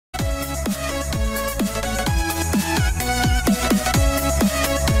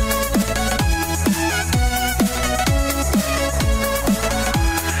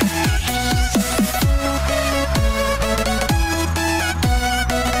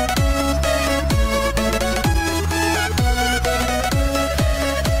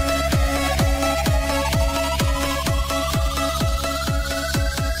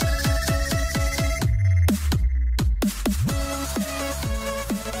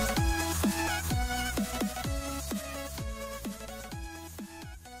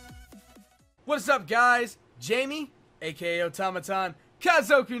What's up, guys? Jamie, aka Otamaton,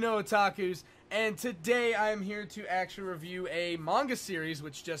 Kazoku no Otakus, and today I am here to actually review a manga series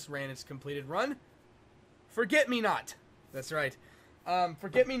which just ran its completed run. Forget Me Not. That's right.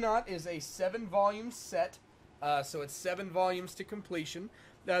 Forget Me Not is a 7-volume set, so it's 7 volumes to completion.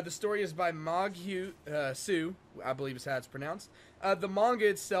 The story is by Mag Hsu, I believe is how it's pronounced. The manga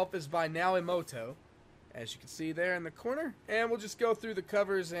itself is by Nao Emoto, as you can see there in the corner. And we'll just go through the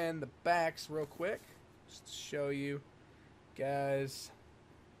covers and the backs real quick, just to show you guys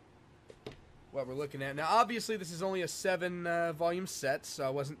what we're looking at. Now, obviously, this is only a 7-volume set, so I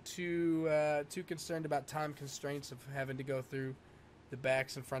wasn't too concerned about time constraints of having to go through the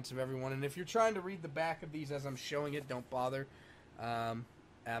backs and fronts of everyone. And if you're trying to read the back of these as I'm showing it, don't bother. I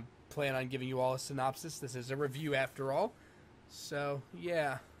plan on giving you all a synopsis. This is a review after all. So,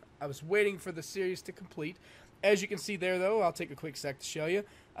 yeah, I was waiting for the series to complete. As you can see there, though, I'll take a quick sec to show you.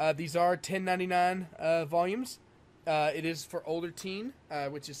 These are $10.99 volumes. It is for older teen,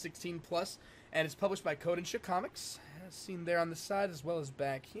 which is 16 plus, and it's published by Kodansha Comics, as seen there on the side as well as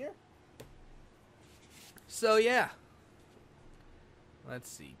back here. So, yeah.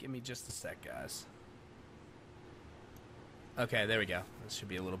 Let's see. Give me just a sec, guys. Okay, there we go. This should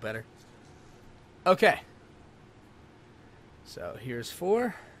be a little better. Okay. So, here's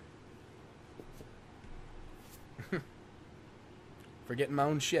 4. Forgetting my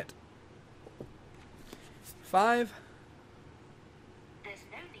own shit. 5. There's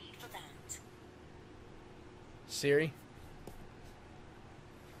no need for that. Siri.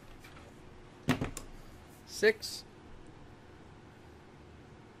 6.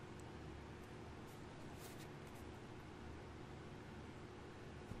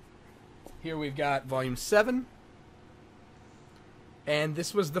 Here we've got volume 7. And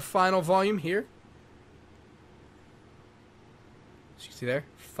this was the final volume here. As you can see there,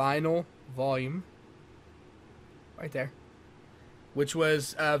 final volume. Right there. Which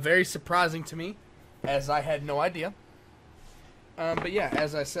was very surprising to me, as I had no idea. But yeah,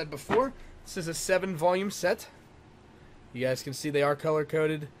 as I said before, this is a 7-volume set. You guys can see they are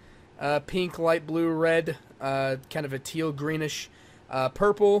color-coded. Pink, light blue, red, kind of a teal greenish,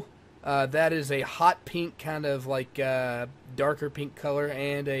 purple. That is a hot pink, kind of like darker pink color,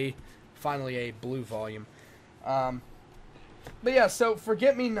 and finally a blue volume. But yeah, so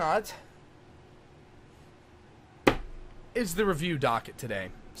Forget Me Not is the review docket today.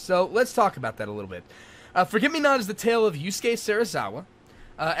 So let's talk about that a little bit. Forget Me Not is the tale of Yusuke Serizawa.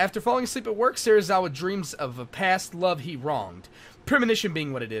 After falling asleep at work, Serizawa dreams of a past love he wronged. Premonition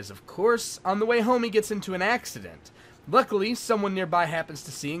being what it is, of course. On the way home, he gets into an accident. Luckily, someone nearby happens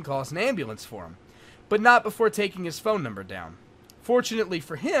to see and calls an ambulance for him, but not before taking his phone number down. Fortunately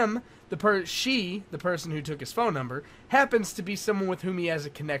for him, the person who took his phone number, happens to be someone with whom he has a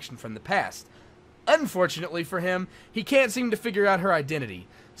connection from the past. Unfortunately for him, he can't seem to figure out her identity.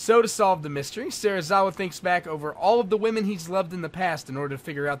 So to solve the mystery, Serizawa thinks back over all of the women he's loved in the past in order to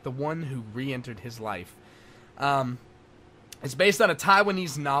figure out the one who re-entered his life. It's based on a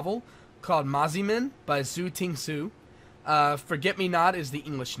Taiwanese novel called Mazimen by Zhu Tingsu. Forget Me Not is the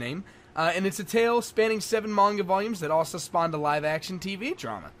English name. And it's a tale spanning 7 manga volumes that also spawned a live-action TV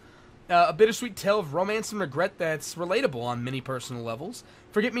drama. A bittersweet tale of romance and regret that's relatable on many personal levels.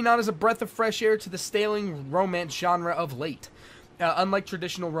 Forget Me Not is a breath of fresh air to the staling romance genre of late. Unlike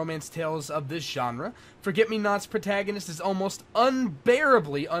traditional romance tales of this genre, Forget Me Not's protagonist is almost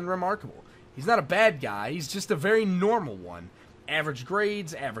unbearably unremarkable. He's not a bad guy, he's just a very normal one. Average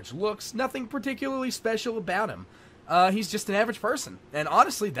grades, average looks, nothing particularly special about him. He's just an average person. And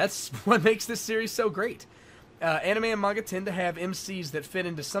honestly, that's what makes this series so great. Anime and manga tend to have MCs that fit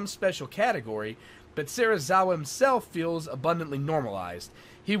into some special category, but Serizawa himself feels abundantly normalized.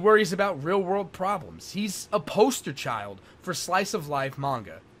 He worries about real-world problems. He's a poster child for slice-of-life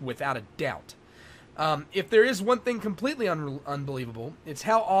manga, without a doubt. If there is one thing completely unbelievable, it's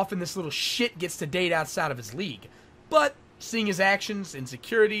how often this little shit gets to date outside of his league. But seeing his actions,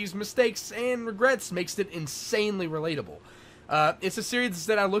 insecurities, mistakes, and regrets makes it insanely relatable. It's a series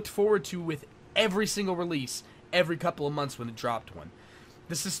that I looked forward to with every single release, every couple of months when it dropped one.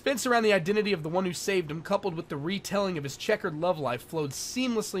 The suspense around the identity of the one who saved him, coupled with the retelling of his checkered love life, flowed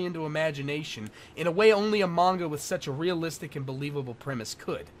seamlessly into imagination in a way only a manga with such a realistic and believable premise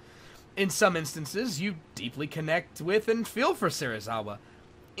could. In some instances, you deeply connect with and feel for Serizawa.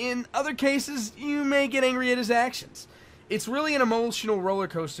 In other cases, you may get angry at his actions. It's really an emotional roller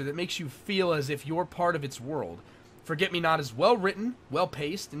coaster that makes you feel as if you're part of its world. Forget Me Not is well written, well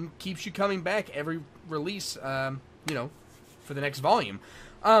paced, and keeps you coming back every release, for the next volume.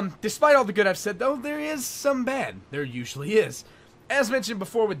 Despite all the good I've said, though, there is some bad. There usually is. As mentioned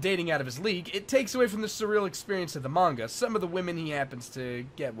before with Dating Out of His League, it takes away from the surreal experience of the manga. Some of the women he happens to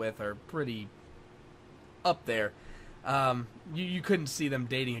get with are pretty up there. You couldn't see them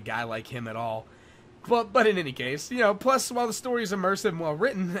dating a guy like him at all. But in any case, plus while the story is immersive and well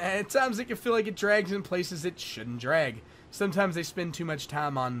written, at times it can feel like it drags in places it shouldn't drag. Sometimes they spend too much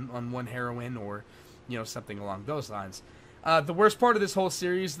time on one heroine or, something along those lines. The worst part of this whole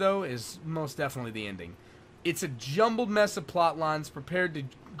series, though, is most definitely the ending. It's a jumbled mess of plot lines prepared to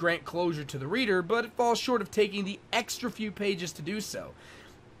grant closure to the reader, but it falls short of taking the extra few pages to do so.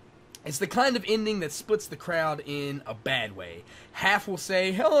 It's the kind of ending that splits the crowd in a bad way. Half will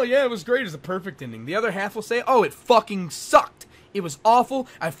say, hell yeah, it was great, it's a perfect ending. The other half will say, oh, it fucking sucked. It was awful,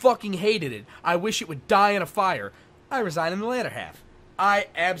 I fucking hated it. I wish it would die in a fire. I resign in the latter half. I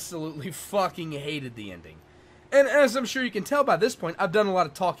absolutely fucking hated the ending. And as I'm sure you can tell by this point, I've done a lot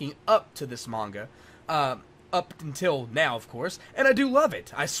of talking up to this manga. Up until now, of course, and I do love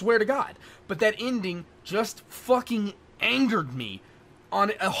it, I swear to God. But that ending just fucking angered me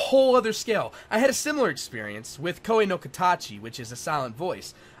on a whole other scale. I had a similar experience with Koe no Katachi, which is a silent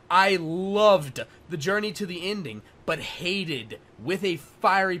voice. I loved the journey to the ending, but hated, with a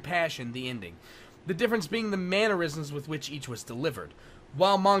fiery passion, the ending. The difference being the mannerisms with which each was delivered.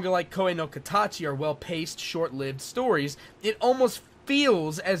 While manga like Koe no Katachi are well-paced, short-lived stories, it almost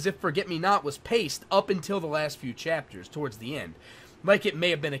feels as if Forget Me Not was paced up until the last few chapters, towards the end. Like it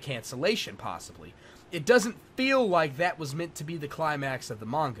may have been a cancellation, possibly. It doesn't feel like that was meant to be the climax of the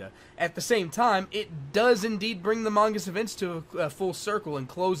manga. At the same time, it does indeed bring the manga's events to a full circle and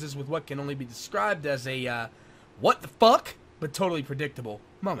closes with what can only be described as a, what the fuck? But totally predictable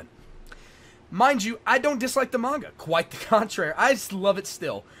moment. Mind you, I don't dislike the manga. Quite the contrary. I just love it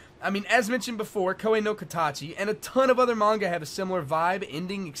still. I mean, as mentioned before, Koe no Katachi and a ton of other manga have a similar vibe,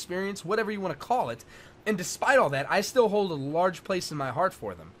 ending, experience, whatever you want to call it, and despite all that, I still hold a large place in my heart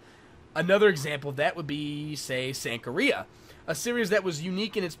for them. Another example of that would be, say, Sankaria, a series that was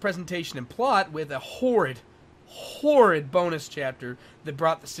unique in its presentation and plot with a horrid bonus chapter that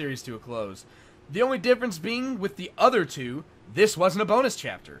brought the series to a close. The only difference being, with the other two, this wasn't a bonus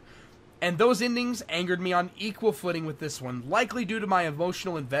chapter. And those endings angered me on equal footing with this one, likely due to my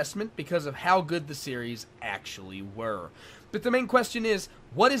emotional investment because of how good the series actually were. But the main question is,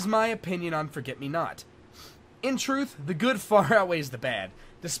 what is my opinion on Forget Me Not? In truth, the good far outweighs the bad.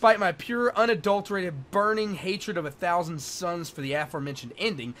 Despite my pure, unadulterated, burning hatred of 1,000 suns for the aforementioned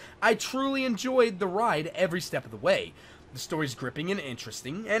ending, I truly enjoyed the ride every step of the way. The story's gripping and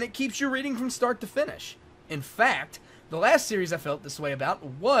interesting, and it keeps you reading from start to finish. In fact, the last series I felt this way about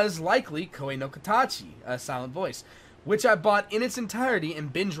was likely Koe no Katachi, a silent voice, which I bought in its entirety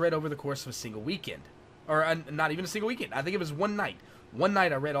and binge read over the course of a single weekend. Or not even a single weekend, I think it was one night. One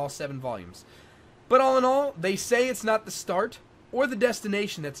night I read all 7 volumes. But all in all, they say it's not the start or the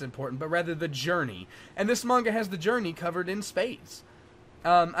destination that's important, but rather the journey. And this manga has the journey covered in spades.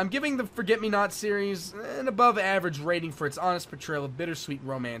 I'm giving the Forget Me Not series an above average rating for its honest portrayal of bittersweet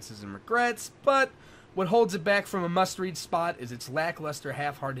romances and regrets, but what holds it back from a must-read spot is its lackluster,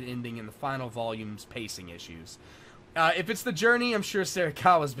 half-hearted ending and the final volume's pacing issues. If it's the journey, I'm sure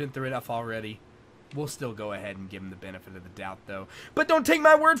Sarakawa's been through enough already. We'll still go ahead and give him the benefit of the doubt, though. But don't take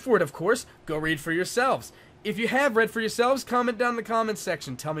my word for it, of course. Go read for yourselves. If you have read for yourselves, comment down in the comments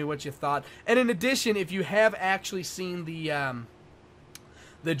section. Tell me what you thought. And in addition, if you have actually seen the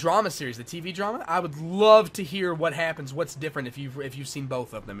drama series, the TV drama, I would love to hear what happens, what's different if you've seen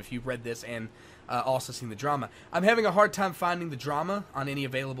both of them, if you've read this and also seen the drama. I'm having a hard time finding the drama on any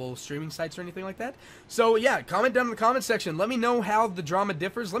available streaming sites or anything like that. So yeah, comment down in the comment section. Let me know how the drama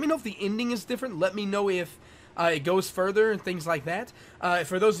differs. Let me know if the ending is different. Let me know if it goes further and things like that.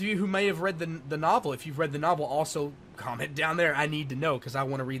 For those of you who may have read the novel, if you've read the novel, also comment down there. I need to know because I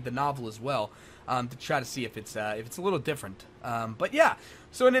want to read the novel as well. To try to see if it's a little different. But yeah,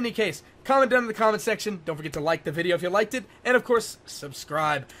 so in any case, comment down in the comment section. Don't forget to like the video if you liked it, and of course,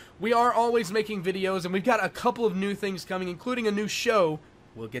 subscribe. We are always making videos, and we've got a couple of new things coming, including a new show.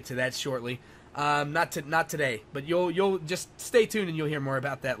 We'll get to that shortly. Not today, but you'll just stay tuned and you'll hear more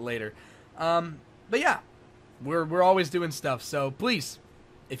about that later. But yeah, we're always doing stuff. So please,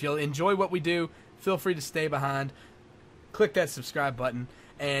 if you'll enjoy what we do, feel free to stay behind. Click that subscribe button.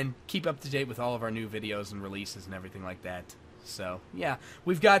 And keep up to date with all of our new videos and releases and everything like that. So yeah,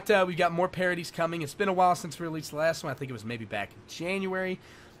 we've got more parodies coming. It's been a while since we released the last one. I think it was maybe back in January.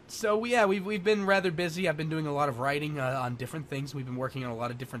 So yeah, we've been rather busy. I've been doing a lot of writing on different things. We've been working on a lot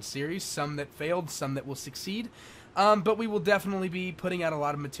of different series. Some that failed, some that will succeed. But we will definitely be putting out a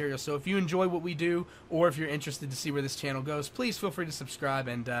lot of material. So if you enjoy what we do, or if you're interested to see where this channel goes, please feel free to subscribe,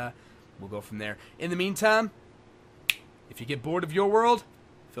 and we'll go from there. In the meantime, If you get bored of your world,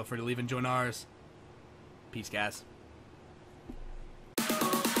 feel free to leave and join ours. Peace, guys.